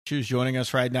Who's joining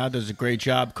us right now, does a great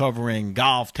job covering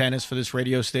golf, tennis for this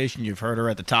radio station. You've heard her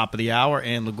at the top of the hour.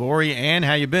 Ann Ligouri. Ann,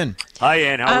 how you been? Hi,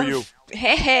 Ann. How are you?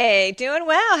 Hey, doing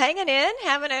well, hanging in,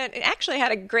 actually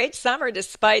had a great summer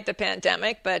despite the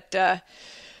pandemic, but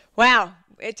wow,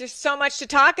 it's just so much to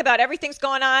talk about. Everything's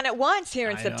going on at once here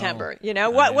in September.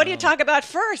 What do you talk about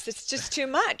first? It's just too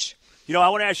much. I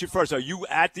want to ask you first, are you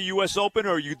at the U.S. Open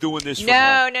or are you doing this from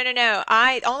home? No.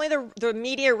 Only the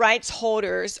media rights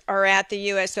holders are at the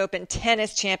U.S. Open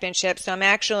Tennis Championship, so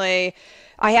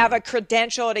I have a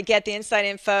credential to get the inside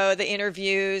info, the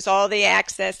interviews, all the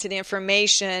access to the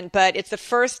information, but it's the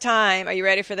first time, are you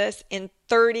ready for this, in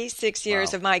 36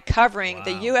 years of my covering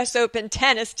the U.S. Open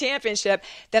Tennis Championship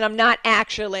that I'm not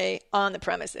actually on the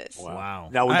premises. Wow.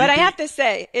 But I have to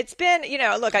say, it's been,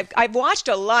 look, I've watched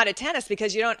a lot of tennis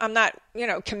because I'm not,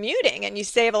 commuting, and you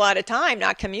save a lot of time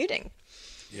not commuting.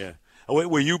 Yeah.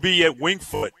 Will you be at Winged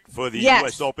Foot for the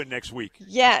U.S. Open next week?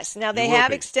 Yes. Now, they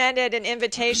have extended an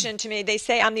invitation to me. They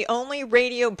say I'm the only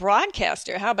radio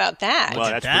broadcaster. How about that? Well,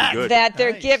 that's pretty good. That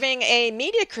they're giving a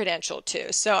media credential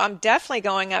to. So I'm definitely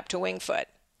going up to Winged Foot.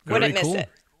 Wouldn't miss it.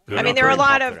 Good. There are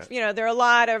a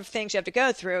lot of things you have to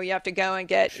go through. You have to go and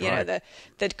get, the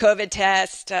COVID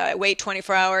test, wait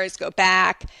 24 hours, go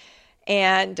back.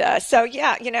 And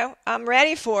I'm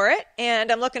ready for it,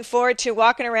 and I'm looking forward to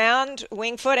walking around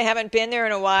Winged Foot. I haven't been there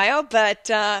in a while, but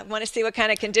want to see what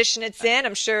kind of condition it's in.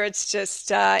 I'm sure it's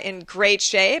just in great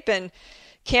shape, and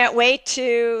can't wait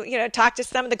to talk to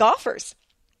some of the golfers.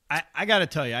 I got to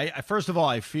tell you, first of all,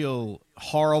 I feel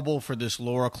horrible for this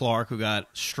Laura Clark who got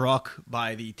struck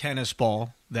by the tennis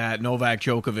ball that Novak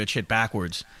Djokovic hit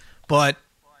backwards. And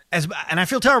I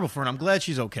feel terrible for her, and I'm glad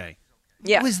she's okay.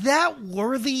 Yeah. Was that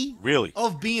worthy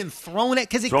of being thrown at?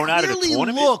 Because it clearly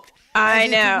looked I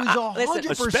as know. if it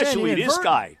was 100% especially this inadvertent.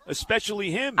 guy. Especially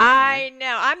him. I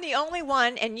know. I'm the only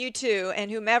one, and you too,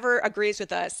 and whomever agrees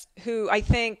with us, who I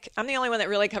think, I'm the only one that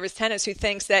really covers tennis, who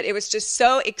thinks that it was just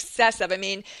so excessive. I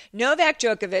mean, Novak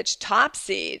Djokovic, top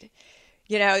seed,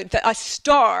 a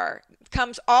star,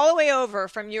 comes all the way over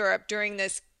from Europe during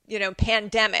this,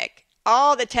 pandemic.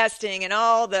 All the testing and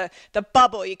all the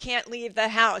bubble. You can't leave the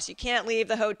house. You can't leave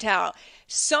the hotel.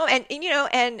 So,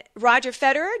 and Roger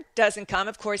Federer doesn't come.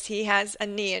 Of course, he has a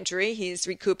knee injury he's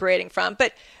recuperating from.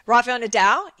 But Rafael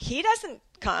Nadal, he doesn't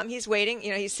come. He's waiting.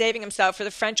 He's saving himself for the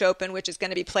French Open, which is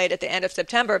going to be played at the end of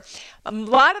September. A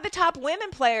lot of the top women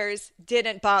players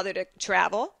didn't bother to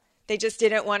travel. They just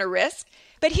didn't want to risk.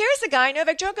 But here's a guy,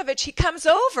 Novak Djokovic. He comes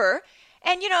over.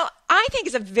 And, I think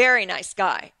he's a very nice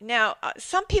guy. Now,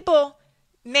 some people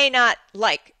may not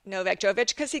like Novak Djokovic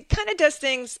because he kind of does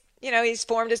things, he's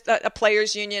formed a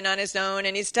players union on his own,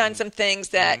 and he's done some things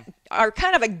that are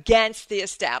kind of against the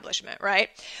establishment, right?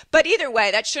 But either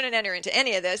way, that shouldn't enter into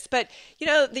any of this. But,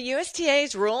 the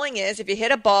USTA's ruling is if you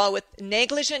hit a ball with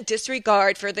negligent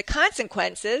disregard for the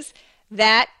consequences,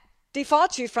 that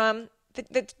defaults you from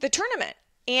the tournament.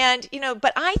 And,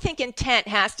 but I think intent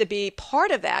has to be part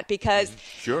of that because,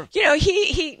 Sure.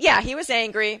 He was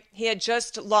angry. He had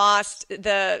just lost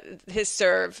his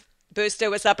serve.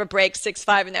 Busta was up a break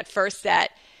 6-5 in that first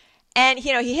set. And,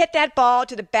 he hit that ball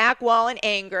to the back wall in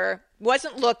anger,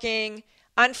 wasn't looking.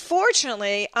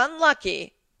 Unfortunately,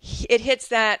 unlucky, it hits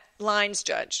that lines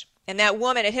judge. And that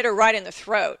woman, it hit her right in the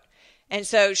throat. And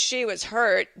so she was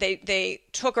hurt. They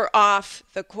took her off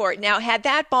the court. Now, had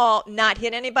that ball not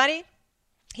hit anybody,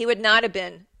 he would not have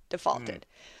been defaulted.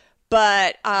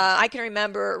 But I can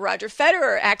remember Roger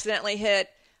Federer accidentally hit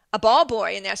a ball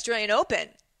boy in the Australian Open,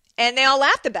 and they all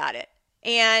laughed about it.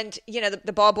 And,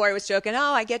 the ball boy was joking,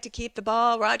 oh, I get to keep the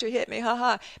ball. Roger hit me,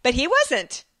 ha-ha. But he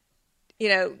wasn't,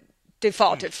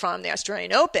 defaulted from the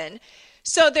Australian Open.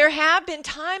 So there have been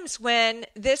times when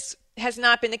this has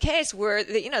not been the case where,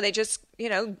 they just,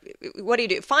 what do you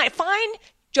do? Fine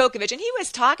Djokovic. And he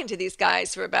was talking to these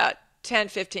guys for about 10,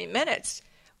 15 minutes.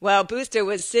 Well, Busta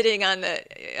was sitting on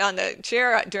the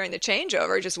chair during the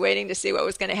changeover, just waiting to see what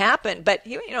was going to happen. But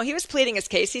he was pleading his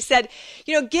case. He said,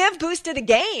 give Busta the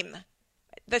game,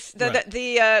 the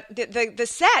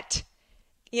set.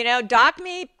 Dock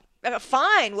me,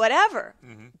 fine, whatever.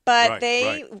 Mm-hmm. But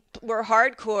they were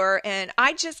hardcore, and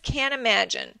I just can't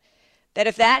imagine that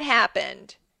if that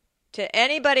happened to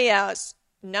anybody else.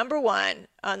 Number one,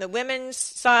 on the women's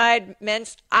side,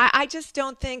 men's, I just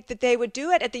don't think that they would do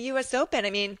it at the U.S. Open.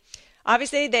 I mean,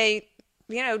 obviously they,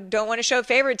 don't want to show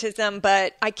favoritism,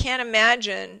 but I can't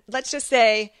imagine. Let's just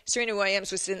say Serena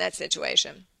Williams was in that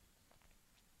situation,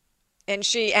 and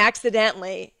she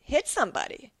accidentally hit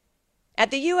somebody at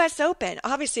the U.S. Open.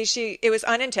 Obviously, it was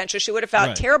unintentional. She would have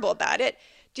felt terrible about it.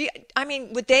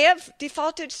 Would they have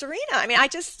defaulted Serena? I mean, I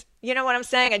just, you know what I'm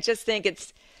saying? I just think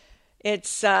it's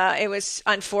it was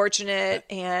unfortunate,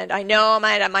 and I know I'm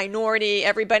at a minority.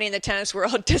 Everybody in the tennis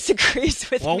world disagrees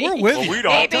with me. We're with you. We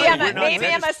don't. Maybe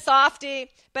I'm a softie,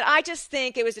 but I just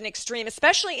think it was an extreme,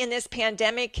 especially in this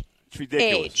pandemic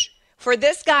age, for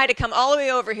this guy to come all the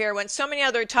way over here when so many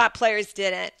other top players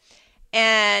didn't.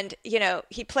 And,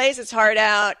 he plays his heart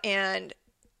out, and,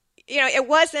 it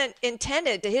wasn't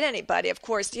intended to hit anybody. Of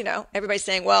course, everybody's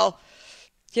saying, well,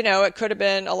 it could have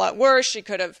been a lot worse. She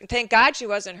could have, thank God she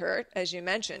wasn't hurt, as you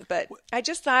mentioned. But I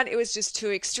just thought it was just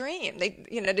too extreme. They,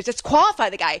 to disqualify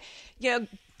the guy,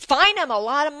 fine him a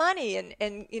lot of money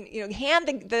and hand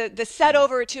the set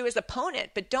over to his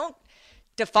opponent, but don't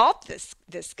default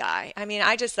this guy. I mean,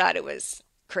 I just thought it was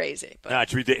crazy. But. No,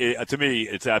 to me,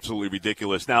 it's absolutely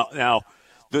ridiculous. Now,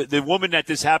 the woman that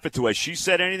this happened to, has she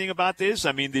said anything about this?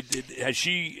 I mean, has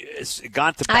she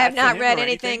gone to bat? I have not for read him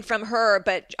anything from her,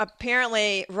 but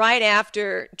apparently right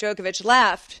after Djokovic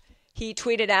left, he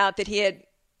tweeted out that he had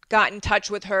got in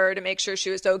touch with her to make sure she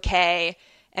was okay,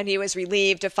 and he was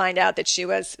relieved to find out that she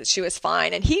was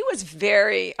fine. And he was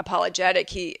very apologetic.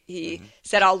 He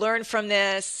said, "I'll learn from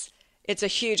this. It's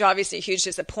obviously a huge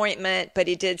disappointment," but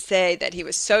he did say that he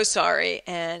was so sorry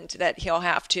and that he'll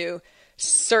have to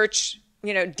search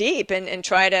deep and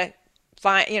try to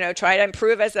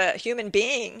improve as a human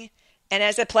being and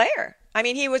as a player. I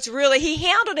mean, he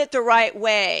handled it the right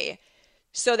way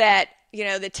so that,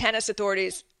 the tennis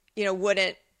authorities,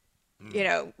 wouldn't,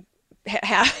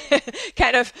 have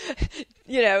kind of,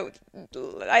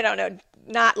 I don't know,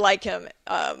 not like him,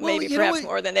 perhaps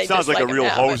more than they sounds like like a real now,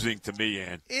 hosing to me,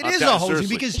 Ann. It is a hosing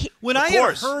because when I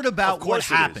had heard about what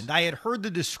happened, I had heard the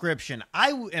description.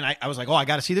 I was like, I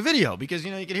got to see the video because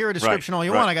you can hear a description all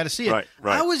you want. I got to see it. Right.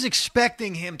 I was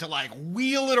expecting him to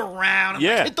wheel it around, and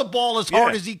hit the ball as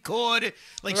hard as he could,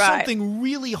 something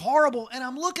really horrible. And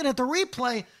I'm looking at the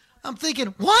replay. I'm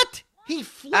thinking, what? He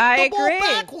flipped the ball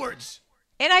backwards.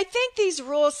 And I think these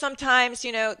rules sometimes,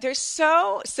 they're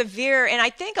so severe. And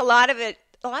I think a lot of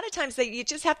times you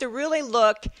just have to really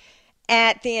look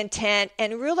at the intent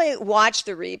and really watch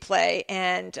the replay.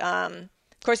 And, of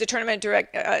course, the tournament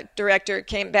director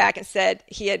came back and said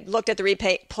he had looked at the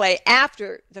replay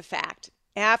after the fact,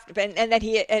 and that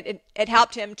it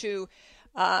helped him to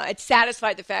it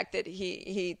satisfied the fact that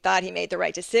he thought he made the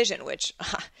right decision, which,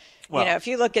 if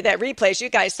you look at that replay, as you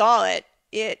guys saw it,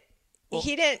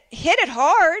 he didn't hit it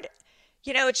hard.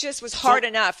 It just was hard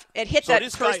enough. It hit that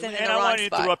person in the wrong spot. And I want to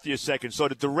interrupt you a second. So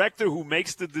the director who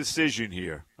makes the decision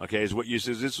here, this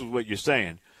is what you're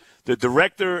saying. The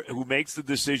director who makes the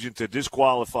decision to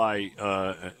disqualify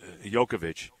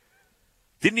Djokovic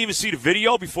didn't even see the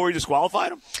video before he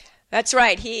disqualified him? That's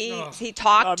right. He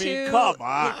talked come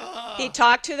on. He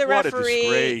talked to the referee. What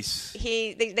a disgrace.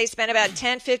 They spent about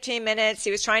 10, 15 minutes.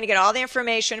 He was trying to get all the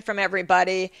information from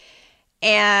everybody.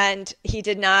 And he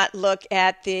did not look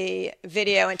at the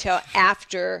video until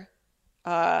after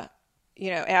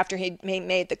he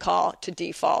made the call to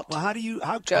default. Well, how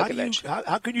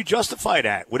can you justify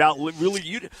that without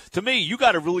really? To me, you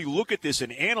got to really look at this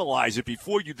and analyze it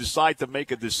before you decide to make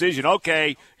a decision.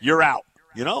 Okay, you're out.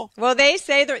 Well, they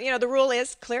say that the rule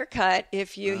is clear cut.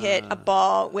 If you hit a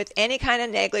ball with any kind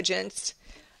of negligence,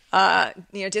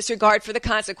 disregard for the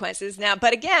consequences. Now,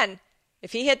 but again,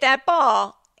 if he hit that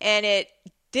ball and it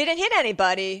didn't hit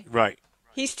anybody, right?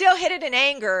 He still hit it in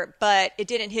anger, but it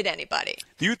didn't hit anybody.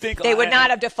 Do you think they would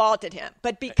not have defaulted him?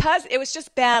 But because it was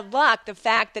just bad luck, the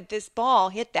fact that this ball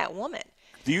hit that woman.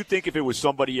 Do you think if it was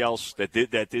somebody else that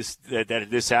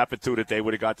this happened to, that they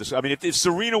would have got this? I mean, if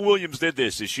Serena Williams did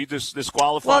this, is she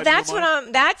disqualified? Well,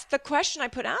 that's the question I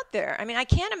put out there. I mean, I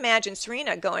can't imagine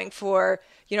Serena going for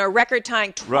a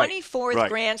record-tying 24th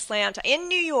Grand Slam in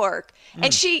New York,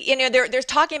 and she, they're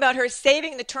talking about her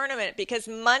saving the tournament because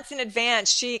months in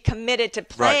advance she committed to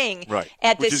playing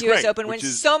at this U.S. Open when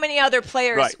so many other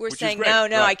players were saying,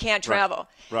 no, I can't travel.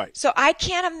 Right. So I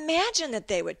can't imagine that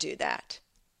they would do that.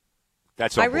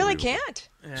 I really can't.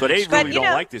 So they really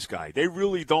don't like this guy. They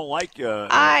really don't like.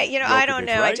 I don't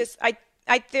know.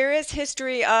 Right? There is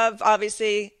history of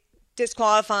obviously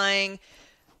disqualifying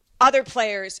other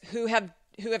players who have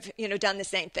done the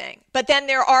same thing. But then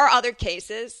there are other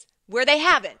cases where they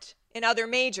haven't in other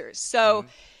majors. So,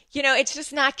 it's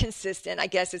just not consistent, I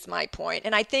guess is my point.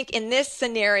 And I think in this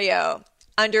scenario,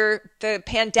 under the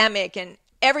pandemic and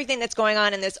everything that's going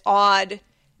on in this odd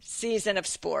season of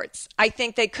sports, I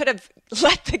think they could have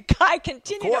let the guy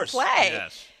continue to play.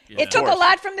 Yes. It took a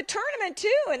lot from the tournament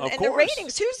too, and the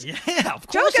ratings. Of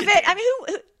course. Djokovic? I mean,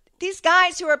 who these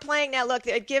guys who are playing now? Look,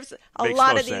 it gives a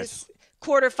lot of these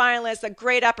quarterfinalists a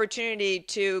great opportunity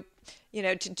to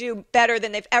do better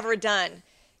than they've ever done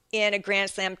in a Grand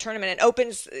Slam tournament. It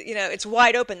opens, it's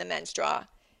wide open, the men's draw.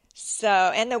 So,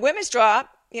 and the women's draw,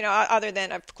 other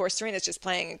than, of course, Serena's just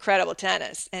playing incredible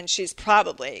tennis, and she's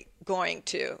probably going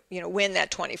to, win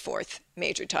that 24th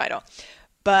major title.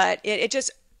 But it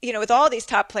just, with all these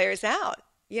top players out,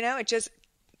 it just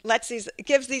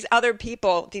gives these other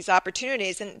people these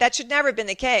opportunities, and that should never have been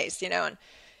the case, And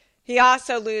he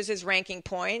also loses ranking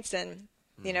points and,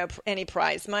 any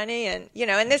prize money, and,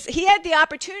 and he had the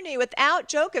opportunity without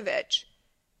Djokovic.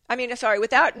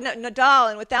 Without Nadal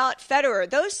and without Federer,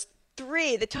 those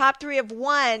three, the top three, have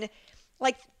won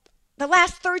like the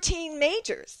last 13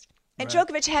 majors. And right.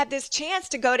 Djokovic had this chance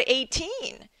to go to 18.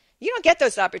 You don't get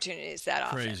those opportunities that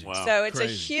often. Crazy. Wow. So it's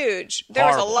there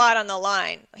was a lot on the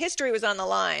line. History was on the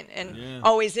line, and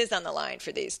always is on the line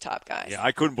for these top guys. Yeah,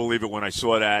 I couldn't believe it when I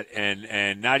saw that.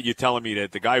 And now you're telling me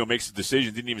that the guy who makes the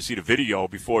decision didn't even see the video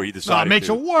before he decided it makes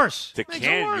it worse. To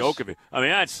can Djokovic. I mean,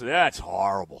 that's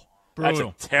horrible. Brutal.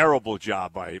 That's a terrible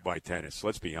job by tennis.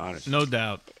 Let's be honest. No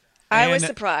doubt. I was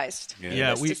surprised.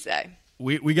 Yeah, to say.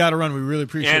 We got to run. We really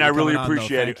appreciate it. And I really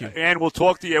appreciate it. And we'll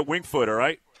talk to you at Wingfoot, all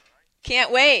right?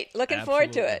 Can't wait. Looking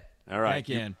forward to it. All right. Thank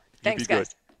you. Thanks, guys.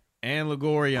 Good. And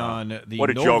Ligouri on the what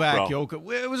a Novak joke,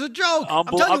 Djokovic. It was a joke. I'm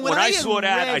telling you, when I saw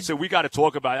that, I said, we got to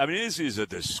talk about it. I mean, this is a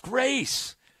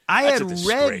disgrace. I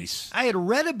had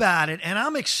read about it, and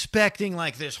I'm expecting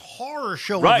like this horror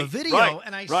show of a video,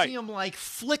 and I see him like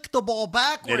flick the ball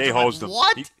backwards. Yeah, they hosed him.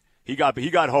 What? He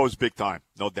got hosed big time,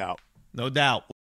 no doubt. No doubt.